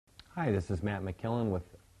Hi, this is Matt McKillen with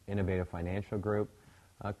Innovative Financial Group.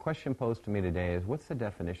 A question posed to me today is, what's the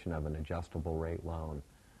definition of an adjustable rate loan?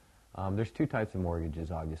 There's two types of mortgages,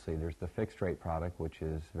 obviously. There's the fixed rate product, which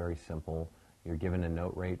is very simple. You're given a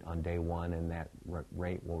note rate on day one, and that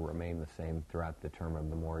rate will remain the same throughout the term of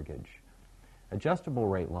the mortgage. Adjustable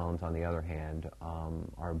rate loans, on the other hand,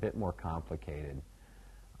 are a bit more complicated.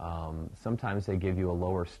 Sometimes they give you a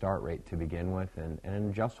lower start rate to begin with, and an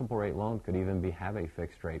adjustable rate loan could even have a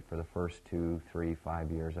fixed rate for the first 2, 3,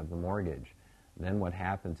 5 years of the mortgage. And then what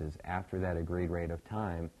happens is, after that agreed rate of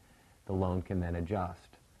time, the loan can then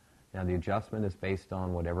adjust. Now, the adjustment is based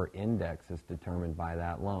on whatever index is determined by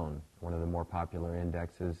that loan. One of the more popular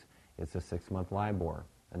indexes is the 6-month LIBOR.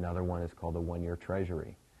 Another one is called the 1-year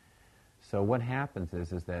Treasury. So what happens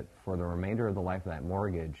is that for the remainder of the life of that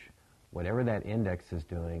mortgage, whatever that index is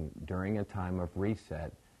doing during a time of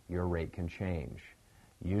reset, your rate can change.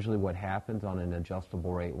 Usually what happens on an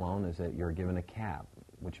adjustable rate loan is that you're given a cap,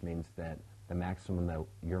 which means that the maximum that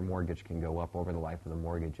your mortgage can go up over the life of the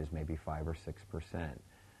mortgage is maybe 5 or 6%.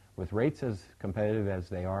 With rates as competitive as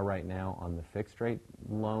they are right now on the fixed rate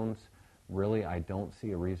loans, really I don't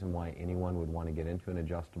see a reason why anyone would want to get into an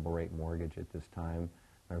adjustable rate mortgage at this time.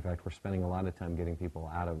 Matter of fact, we're spending a lot of time getting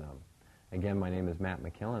people out of them. Again, my name is Matt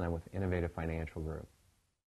McKillen. I'm with Innovative Financial Group.